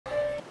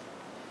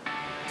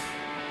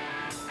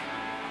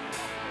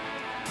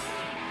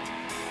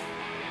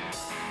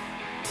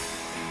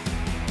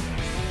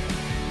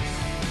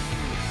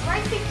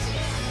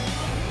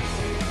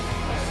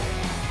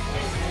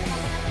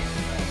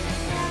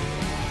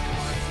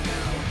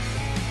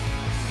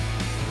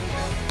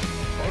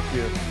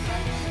you.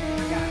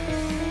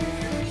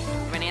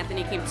 When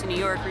Anthony came to New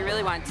York, we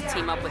really wanted to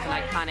team up with an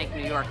iconic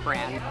New York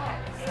brand.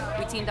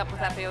 We teamed up with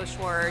FAO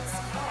Schwarz.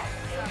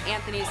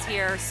 Anthony's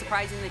here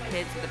surprising the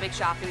kids with a big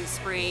shopping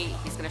spree.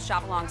 He's going to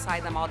shop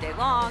alongside them all day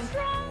long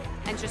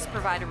and just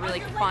provide a really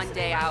fun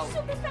day out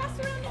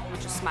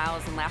with just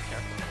smiles and laughter.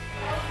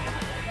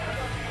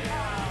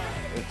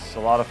 It's a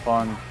lot of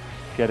fun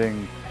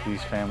getting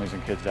these families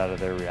and kids out of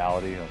their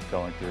reality of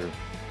going through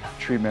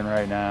treatment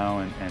right now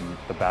and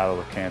the battle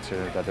with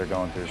cancer that they're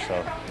going through.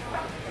 So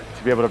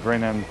to be able to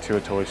bring them to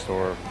a toy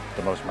store,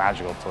 the most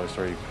magical toy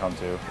store you can come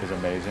to, is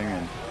amazing.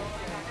 And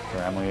for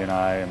Emily and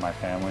I and my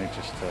family,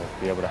 just to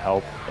be able to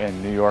help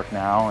in New York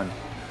now and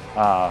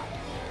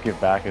give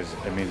back,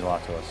 it means a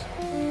lot to us.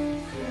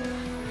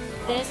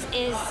 This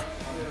is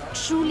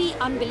truly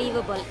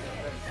unbelievable.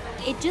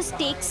 It just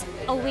takes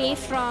away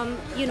from,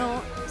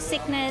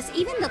 sickness,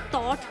 even the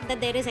thought that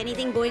there is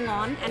anything going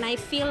on, and I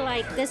feel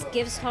like this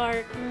gives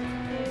her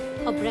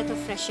a breath of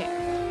fresh air.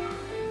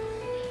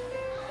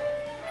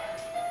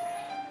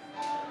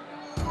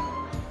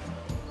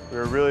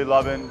 We're really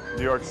loving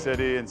New York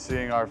City and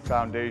seeing our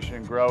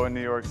foundation grow in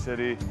New York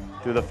City.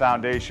 Through the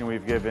foundation,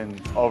 we've given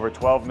over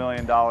 $12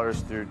 million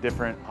through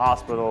different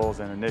hospitals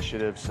and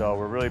initiatives, so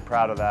we're really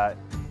proud of that.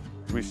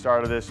 We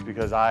started this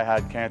because I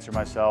had cancer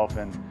myself,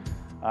 and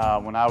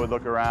when I would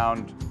look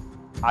around,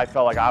 I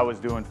felt like I was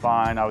doing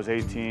fine. I was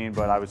 18,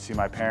 but I would see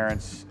my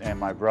parents and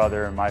my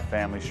brother and my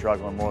family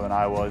struggling more than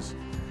I was.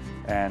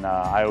 And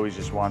I always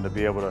just wanted to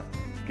be able to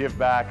give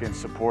back and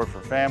support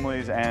for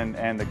families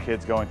and the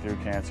kids going through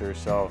cancer.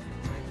 So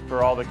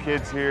for all the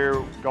kids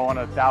here, going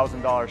a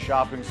 $1,000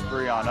 shopping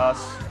spree on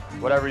us.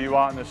 Whatever you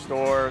want in the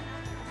store,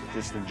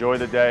 just enjoy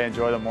the day,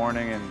 enjoy the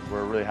morning, and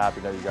we're really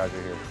happy that you guys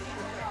are here.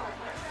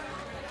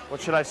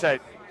 What should I say?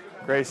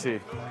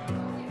 Gracie,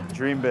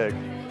 dream big.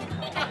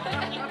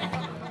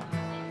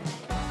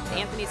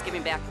 Anthony's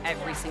giving back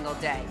every single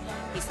day.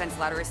 He sends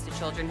letters to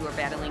children who are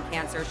battling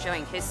cancer,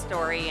 showing his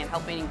story and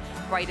helping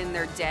brighten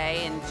their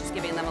day and just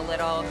giving them a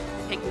little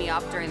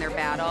pick-me-up during their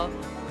battle.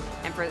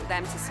 And for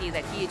them to see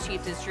that he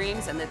achieved his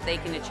dreams and that they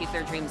can achieve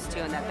their dreams too,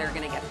 and that they're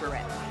going to get through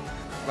it.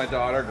 My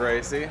daughter,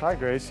 Gracie. Hi,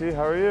 Gracie.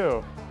 How are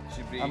you?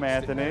 I'm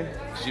Anthony.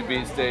 She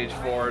beat stage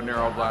 4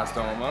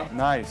 neuroblastoma.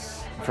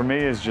 Nice. For me,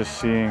 is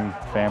just seeing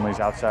families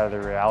outside of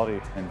their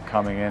reality and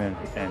coming in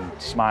and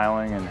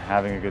smiling and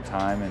having a good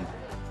time and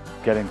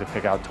getting to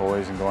pick out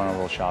toys and go on a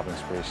little shopping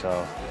spree.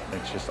 So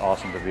it's just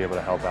awesome to be able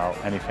to help out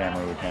any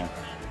family we can.